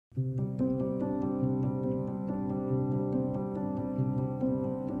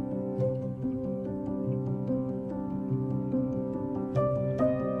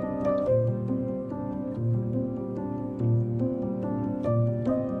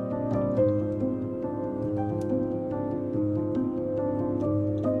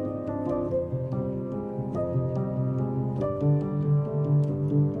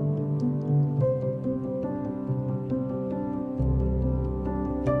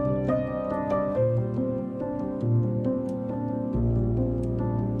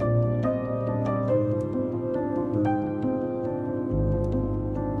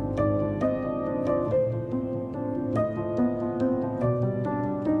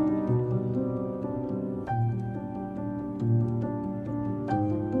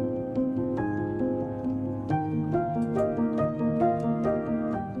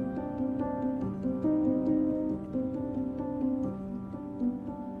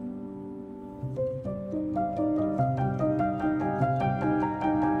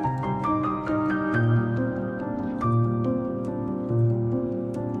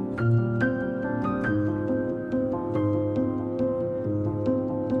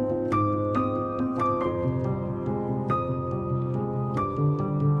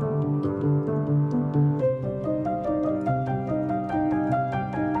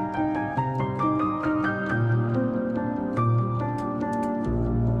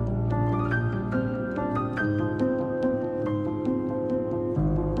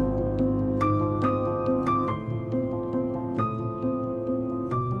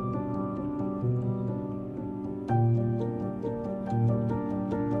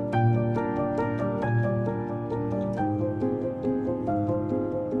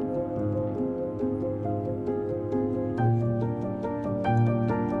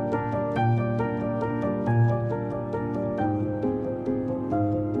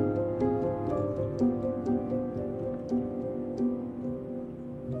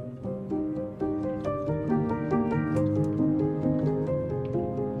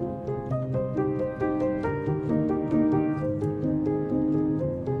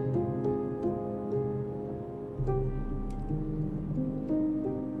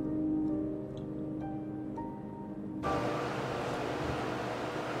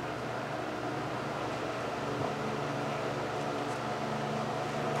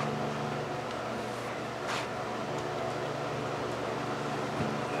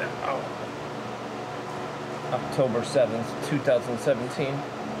October 7th, 2017.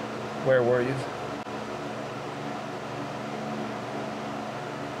 Where were you?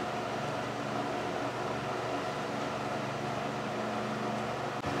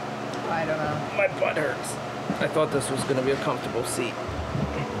 I don't know. My butt hurts. I thought this was going to be a comfortable seat.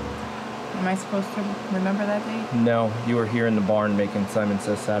 Am I supposed to remember that date? No, you were here in the barn making Syman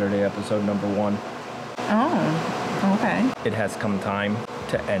Saya Saturday episode number 1. Oh, okay. It has come time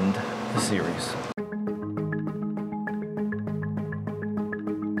to end the series.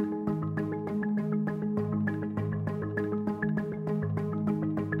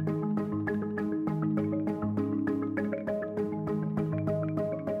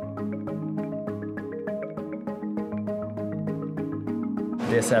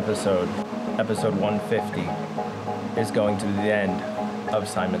 This episode 150, is going to be the end of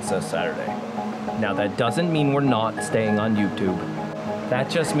Syman Saya Saturday. Now that doesn't mean we're not staying on YouTube. That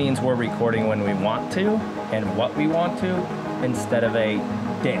just means we're recording when we want to and what we want to instead of a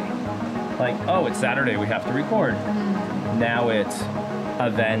day. Like, oh, it's Saturday, we have to record. Now it's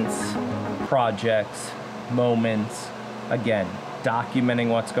events, projects, moments, again, documenting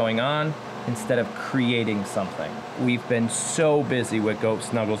what's going on instead of creating something. We've been so busy with Goat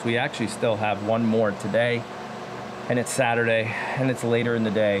Snuggles. We actually still have one more today, and it's Saturday, and it's later in the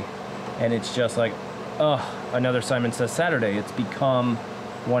day, and it's just like, another Syman Saya Saturday. It's become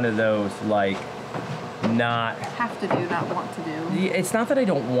one of those, like, not... Have to do, not want to do. It's not that I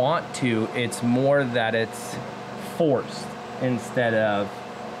don't want to, it's more that it's forced instead of,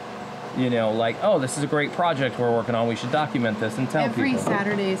 you know, like, oh, this is a great project we're working on, we should document this and tell people. Every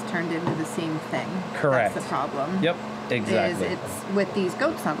Saturday is turned into the same thing. Correct. That's the problem. Yep, exactly. It's with these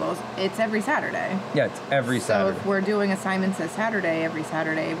Goat Snuggles, it's every Saturday. Yeah, it's every Saturday. So if we're doing a Syman Saya Saturday every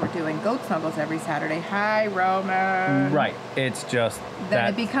Saturday, we're doing Goat Snuggles every Saturday. Hi, Roman. Right. It's just then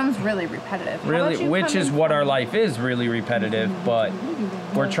it becomes really repetitive. Really, which is what our life is, really repetitive, but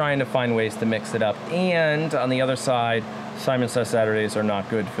we're trying to find ways to mix it up. And on the other side, Syman Saya Saturdays are not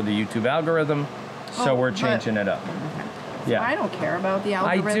good for the YouTube algorithm, so we're changing it up. So Yeah. I don't care about the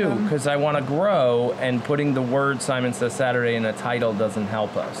algorithm. I do, because I want to grow, and putting the word Syman Saya Saturday in a title doesn't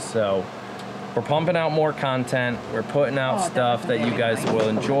help us. So we're pumping out more content, we're putting out stuff that you guys will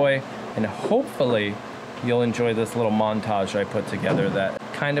enjoy, and hopefully you'll enjoy this little montage I put together that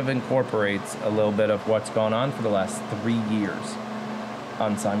kind of incorporates a little bit of what's gone on for the last 3 years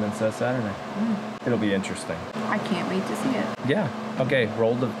on Syman Saya Saturday. It'll be interesting. I can't wait to see it. Yeah. Okay,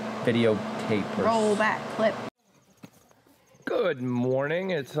 roll the videotape. Roll that clip. Good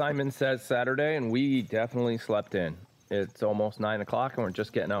morning. It's Syman Saya Saturday, and we definitely slept in. It's almost 9 o'clock, and we're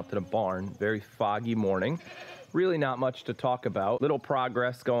just getting out to the barn. Very foggy morning. Really not much to talk about. Little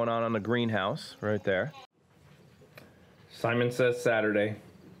progress going on the greenhouse right there. Syman Saya Saturday,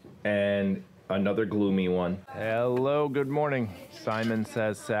 and another gloomy one. Hello, good morning. Syman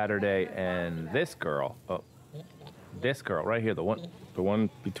Saya Saturday, and this girl, this girl right here, the one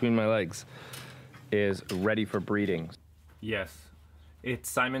between my legs, is ready for breeding. Yes, it's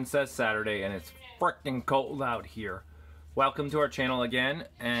Syman Saya Saturday, and it's freaking cold out here. Welcome to our channel again,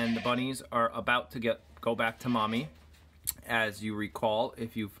 and the bunnies are about to go back to mommy. As you recall,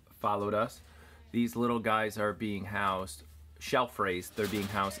 if you've followed us, These little guys are being housed, shelf raised, they're being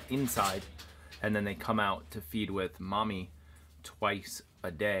housed inside, and then they come out to feed with mommy twice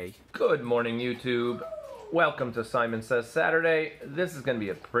a day. Good morning, YouTube. Welcome to Syman Says Saturday. This is gonna be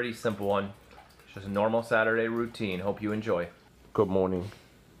a pretty simple one. It's just a normal Saturday routine. Hope you enjoy. Good morning.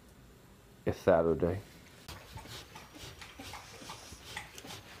 It's Saturday.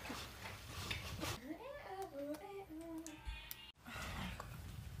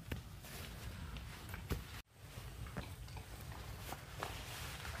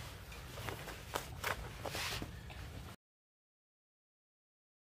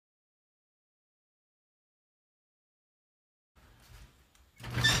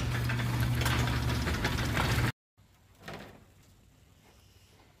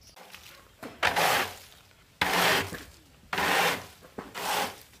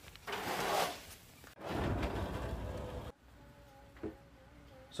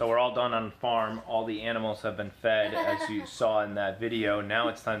 So we're all done on the farm. All the animals have been fed, as you saw in that video. Now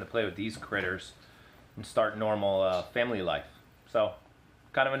it's time to play with these critters and start normal family life. So,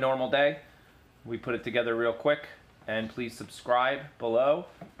 kind of a normal day. We put it together real quick. And please subscribe below,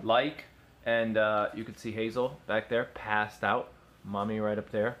 like, and you can see Hazel back there, passed out. Mommy right up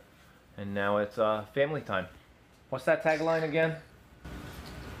there. And now it's family time. What's that tagline again?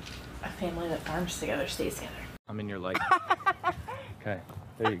 A family that farms together stays together. I'm in your light. Okay.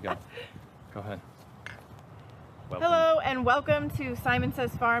 There you go. Go ahead. Welcome. Hello and welcome to Syman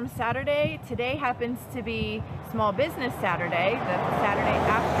Says Farm Saturday. Today happens to be Small Business Saturday, the Saturday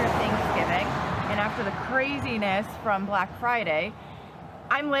after Thanksgiving and after the craziness from Black Friday.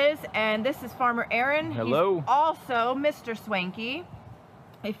 I'm Liz and this is Farmer Aaron. Hello. He's also Mr. Swanky.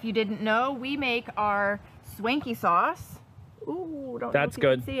 If you didn't know, we make our swanky sauce. Ooh, don't That's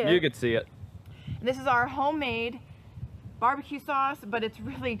know if good. You could see it. This is our homemade barbecue sauce, but it's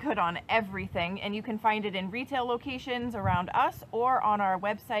really good on everything, and you can find it in retail locations around us or on our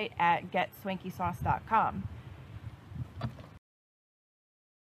website at getswankysauce.com.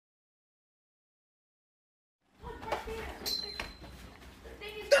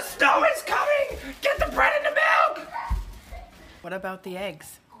 The snow is coming! Get the bread and the milk! What about the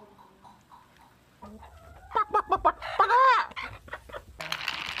eggs?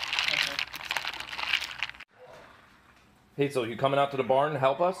 Hazel, you coming out to the barn to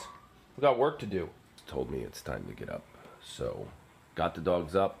help us? We got work to do. Told me it's time to get up. So, got the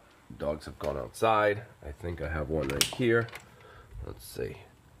dogs up. Dogs have gone outside. I think I have one right here. Let's see.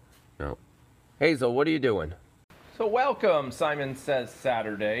 No. Hazel, what are you doing? So welcome, Syman Says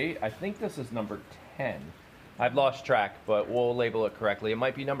Saturday. I think this is number 10. I've lost track, but we'll label it correctly. It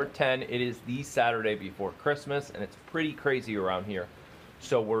might be number 10. It is the Saturday before Christmas, and it's pretty crazy around here.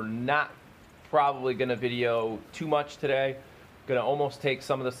 So we're not probably gonna video too much today. Gonna almost take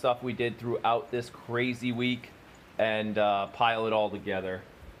some of the stuff we did throughout this crazy week and pile it all together.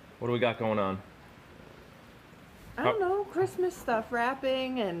 What do we got going on? I don't know, Christmas stuff,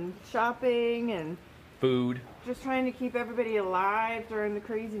 wrapping and shopping and Food. just trying to keep everybody alive during the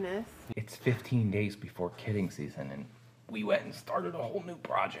craziness. It's 15 days before kidding season and we went and started a whole new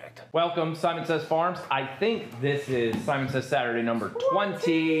project. Welcome, Syman Says Farms. I think this is Syman Says Saturday number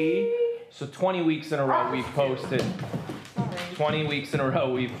 20. So 20 weeks in a row we've posted. 20 weeks in a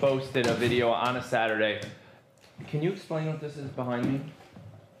row we've posted a video on a Saturday. Can you explain what this is behind me?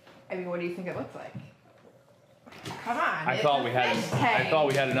 I mean, what do you think it looks like? Come on. I thought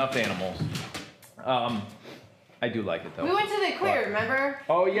we had enough animals. I do like it though. We went to the aquarium, remember?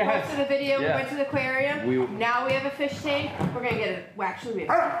 Oh yes. yes. We posted a video, Yeah. we went to the aquarium. Now we have a fish tank. We're gonna get a, well actually we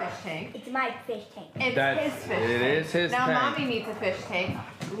have a fish tank. It's my fish tank. It's his fish tank. It is his now tank. Mommy needs a fish tank.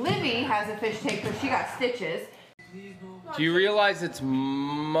 Livy has a fish tank because she got stitches. Do you realize it's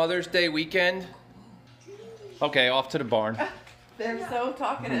Mother's Day weekend? Okay, off to the barn. They're so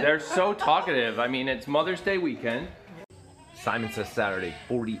talkative. They're so talkative. I mean, it's Mother's Day weekend. Syman Says Saturday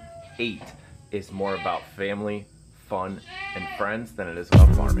 48 is more about family, fun, and friends than it is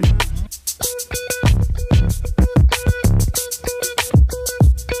about farming.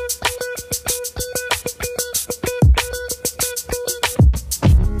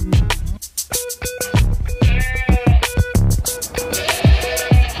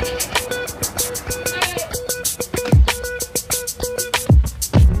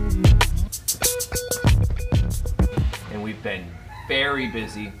 And we've been very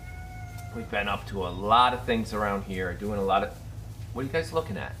busy. We've been up to a lot of things around here, doing a lot of... What are you guys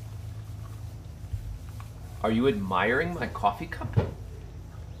looking at? Are you admiring my coffee cup?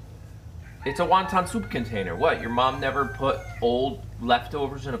 It's a wonton soup container. What, your mom never put old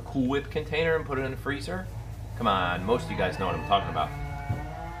leftovers in a Cool Whip container and put it in the freezer? Come on, most of you guys know what I'm talking about.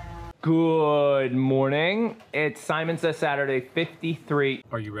 Good morning. It's Syman Saya Saturday 53.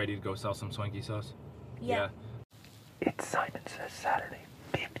 Are you ready to go sell some swanky sauce? Yeah. It's Syman Saya Saturday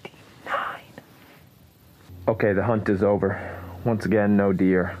 59. Okay, the hunt is over. Once again, no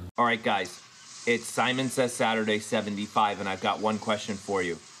deer. All right, guys. It's Syman Saya Saturday 75, and I've got one question for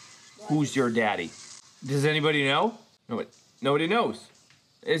you. Who's your daddy? Does anybody know? Nobody knows.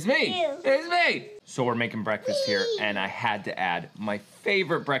 It's me. You. It's me. So we're making breakfast here, and I had to add my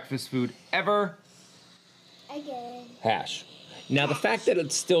favorite breakfast food ever. Okay. Hash. Now, the fact that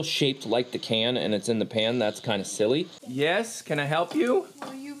it's still shaped like the can and it's in the pan, that's kind of silly. Yes, can I help you?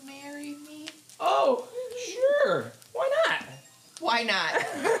 Will you marry me? Oh, sure. Why not? Why not?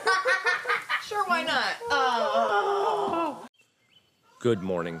 Sure, why not? Oh. Good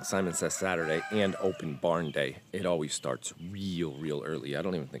morning, Syman Saya Saturday and open barn day. It always starts real early. I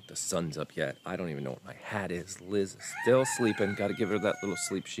don't even think the sun's up yet. I don't even know what my hat is. Liz is still sleeping. Got to give her that little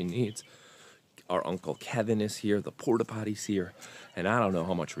sleep she needs. Our Uncle Kevin is here. The porta potty's here. And I don't know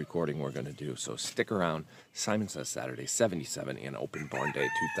how much recording we're going to do. So stick around. Syman Saya Saturday 77 and open barn day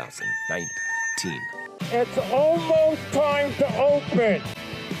 2019. It's almost time to open.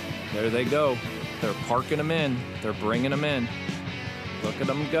 There they go. They're parking them in. They're bringing them in. Look at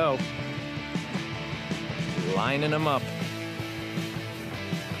them go. Lining them up.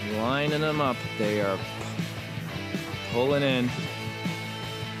 Lining them up. They are pulling in.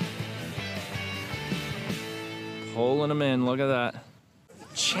 Pulling them in. Look at that.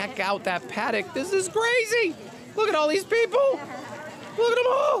 Check out that paddock. This is crazy. Look at all these people. Look at them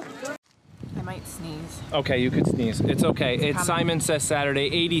all. I might sneeze. Okay, you could sneeze. It's okay. It's Syman Saya Saturday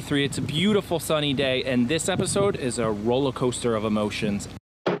 83. It's a beautiful sunny day, and this episode is a roller coaster of emotions.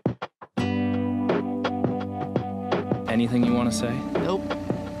 Anything you want to say? Nope.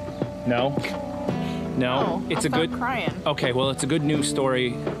 No? No? It's a good crying. Okay, well, it's a good news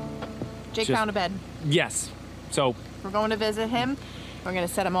story. Jake found a bed. Yes. So We're going to visit him. We're going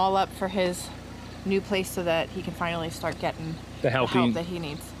to set him all up for his new place so that he can finally start getting the help that he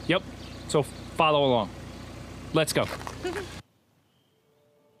needs. Yep. So follow along. Let's go.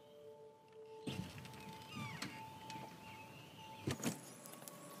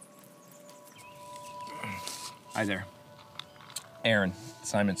 Hi there. Aaron,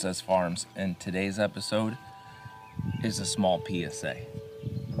 Syman Says Farms, and today's episode is a small PSA.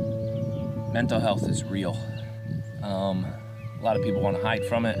 Mental health is real. A lot of people want to hide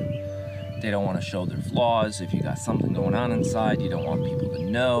from it. They don't want to show their flaws. If you got something going on inside, you don't want people to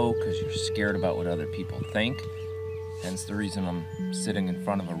know because you're scared about what other people think. Hence the reason I'm sitting in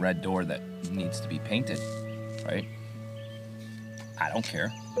front of a red door that needs to be painted, right? I don't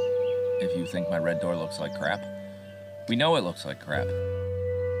care if you think my red door looks like crap. We know it looks like crap.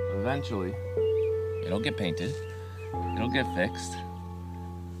 But eventually, it'll get painted. It'll get fixed.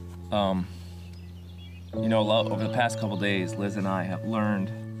 You know, over the past couple days, Liz and I have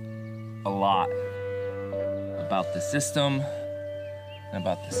learned a lot about the system, and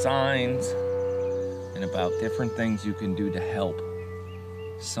about the signs, and about different things you can do to help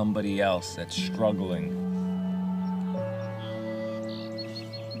somebody else that's struggling.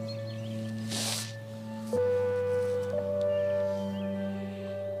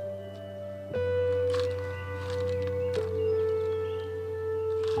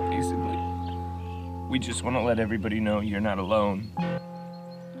 Basically, we just want to let everybody know you're not alone.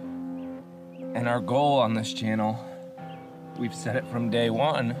 And our goal on this channel, we've said it from day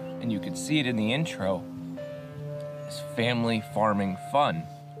one, and you can see it in the intro, is family farming fun.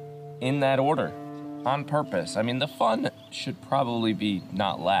 In that order, on purpose. I mean, the fun should probably be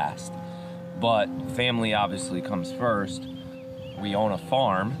not last, but family obviously comes first. We own a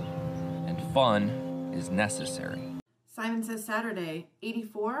farm, and fun is necessary. Syman Says Saturday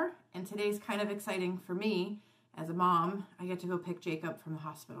 84, and today's kind of exciting for me. As a mom, I get to go pick Jake up from the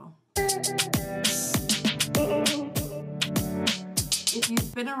hospital. If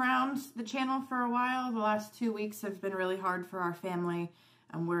you've been around the channel for a while, the last 2 weeks have been really hard for our family,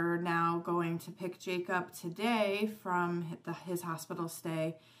 and we're now going to pick Jake up today from his hospital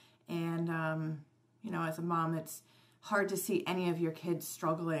stay. And, you know, as a mom, it's hard to see any of your kids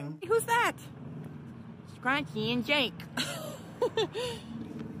struggling. Who's that? Scrunchy and Jake.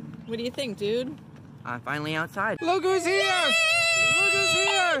 What do you think, dude? I'm finally outside. Look who's here! Yay! Look who's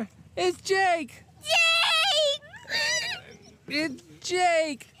here! It's Jake! Jake! It's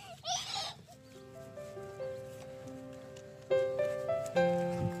Jake!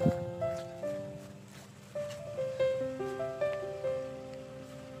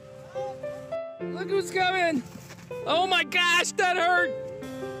 Look who's coming! Oh my gosh, that hurt!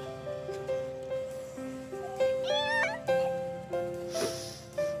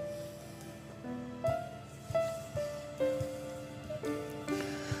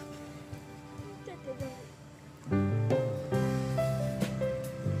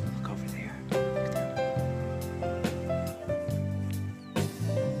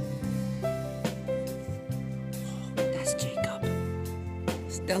 That's Jacob.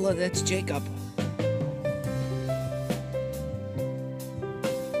 Stella, that's Jacob.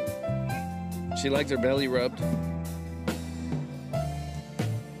 She likes her belly rubbed.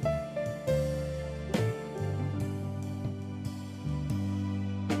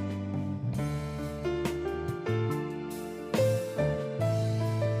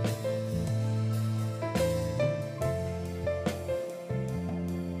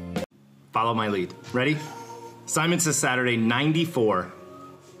 Follow my lead. Ready? Syman Says Saturday 94.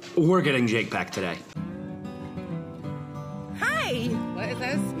 We're getting Jake back today. Hi! What is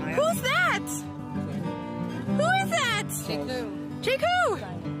this? Who's that? Who is that? Jake who?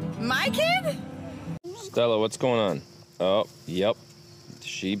 My kid? Stella, what's going on? Oh, yep.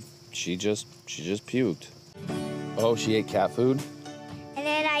 She just puked. Oh, she ate cat food? And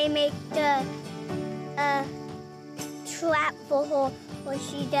then I make the trap for her where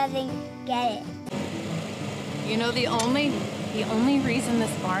she doesn't get it. You know, the only reason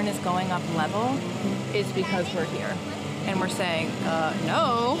this barn is going up level is because we're here. And we're saying,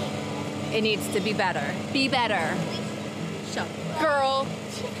 no, it needs to be better. Be better. Girl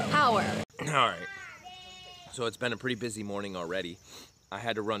power. All right. So it's been a pretty busy morning already. I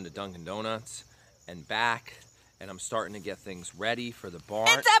had to run to Dunkin' Donuts and back, and I'm starting to get things ready for the barn.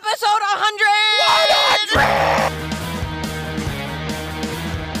 It's episode 100!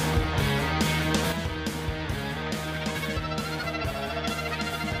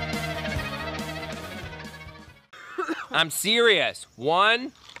 I'm serious.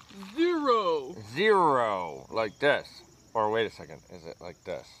 1, 0, 0. Like this. Or wait a second, is it like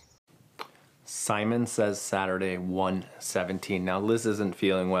this? Syman Says Saturday 1:17. Now Liz isn't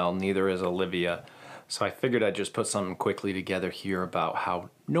feeling well, neither is Olivia. So I figured I'd just put something quickly together here about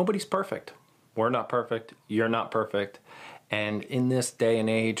how nobody's perfect. We're not perfect, you're not perfect. And in this day and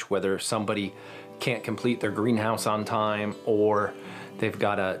age, whether somebody can't complete their greenhouse on time, or they've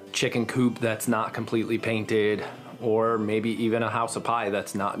got a chicken coop that's not completely painted, or maybe even a house of pie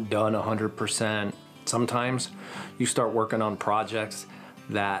that's not done 100%. Sometimes you start working on projects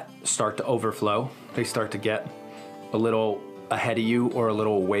that start to overflow. They start to get a little ahead of you or a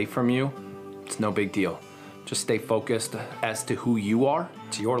little away from you. It's no big deal. Just stay focused as to who you are.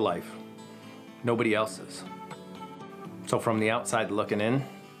 It's your life, nobody else's. So from the outside looking in,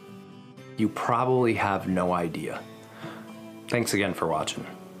 you probably have no idea. Thanks again for watching.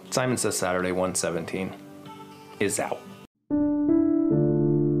 Syman Says Saturday 1:17 is out.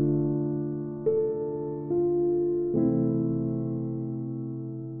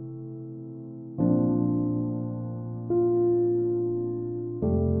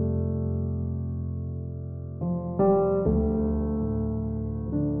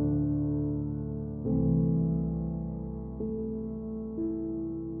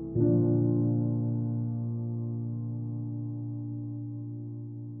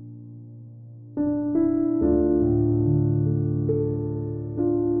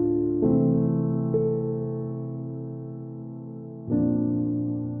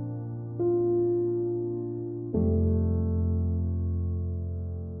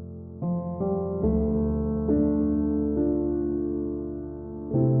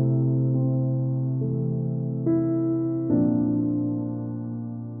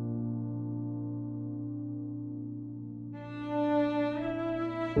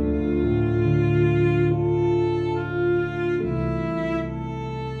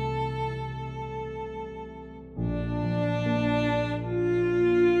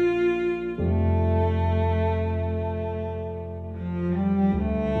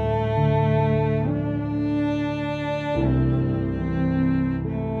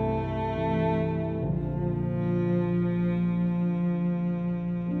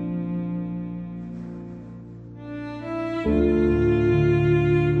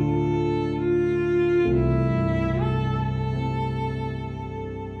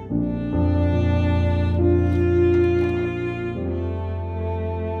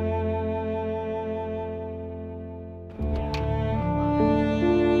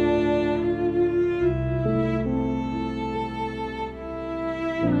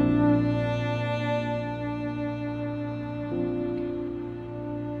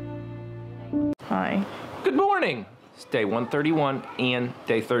 Hi. Good morning. It's day 131 and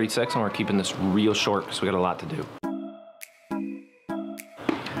day 36, and we're keeping this real short because we got a lot to do.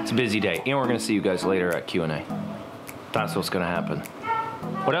 It's a busy day, and we're gonna see you guys later at Q&A. That's what's gonna happen.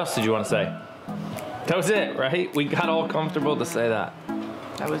 What else did you want to say? That was it, right? We got all comfortable to say that.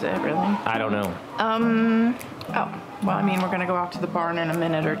 That was it, really? I don't know. Oh, well, I mean, we're gonna go out to the barn in a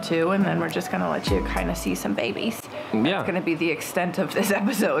minute or two, and then we're just gonna let you kind of see some babies. Yeah. It's gonna be the extent of this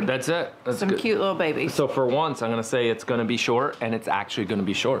episode. That's it. That's Some good. cute little babies. So for once, I'm gonna say it's gonna be short, and it's actually gonna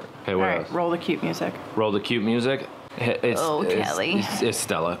be short. Okay, what All right, else? roll the cute music. Roll the cute music. Kelly. It's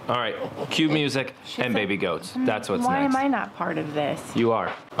Stella. All right, cute music and baby goats. That's what's Why next. am I not part of this? You are.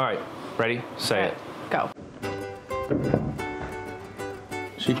 All right, ready? Say it. Go.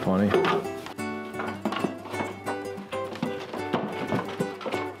 She's funny.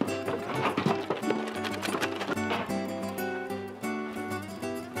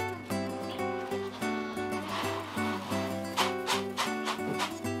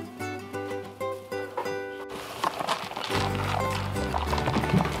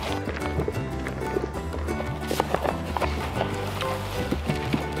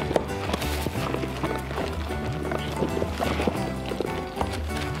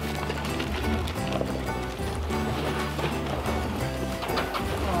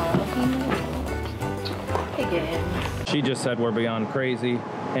 She just said we're beyond crazy,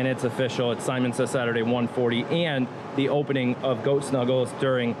 and it's official. It's Syman Saya Saturday 140 and the opening of Goat Snuggles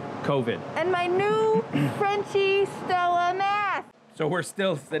during COVID. And my new Frenchie Stella mask. So we're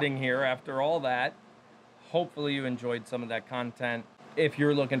still sitting here after all that. Hopefully you enjoyed some of that content. If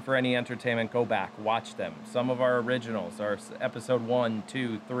you're looking for any entertainment, go back, watch them. Some of our originals, our episode 1,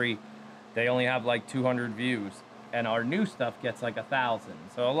 2, 3, they only have like 200 views, and our new stuff gets like 1,000.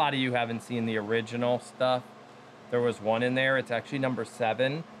 So a lot of you haven't seen the original stuff. There was one in there, it's actually number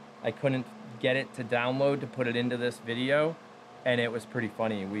 7. I couldn't get it to download to put it into this video, and it was pretty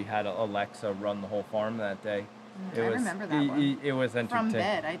funny. We had Alexa run the whole farm that day. I remember that one. It was entertaining. From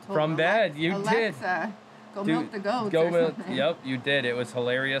bed, I told From bed, you did. Alexa, go milk the goats Go or milk. something. Yep, you did. It was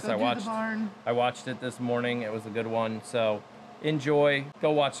hilarious. Go do the barn. I watched it this morning. It was a good one. So enjoy.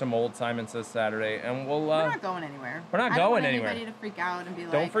 Go watch some old Syman Saya Saturday, and we'll. We're not going anywhere. We're not I don't going want anywhere. anybody to freak out and be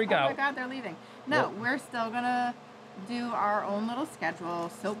like, Don't freak out. Oh my God, they're leaving. No, we're still gonna do our own little schedule.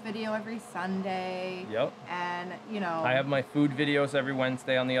 Soap video every Sunday. Yep. And you know. I have my food videos every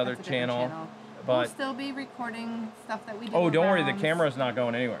Wednesday on the other that's a different channel. We'll But still be recording stuff that we do. oh, don't worry, the around. camera's not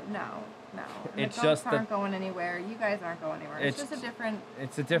going anywhere. No. It's the just goats aren't going anywhere. You guys aren't going anywhere. It's just a different.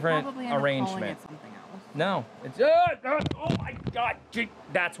 It's a different probably end up calling arrangement. it something else. No, it's oh my God, gee,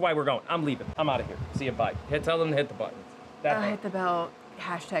 that's why we're going. I'm leaving. I'm out of here. See you. Bye. Tell them to hit the buttons. Hit the bell.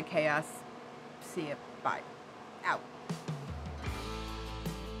 #chaos. See you. Bye. Out.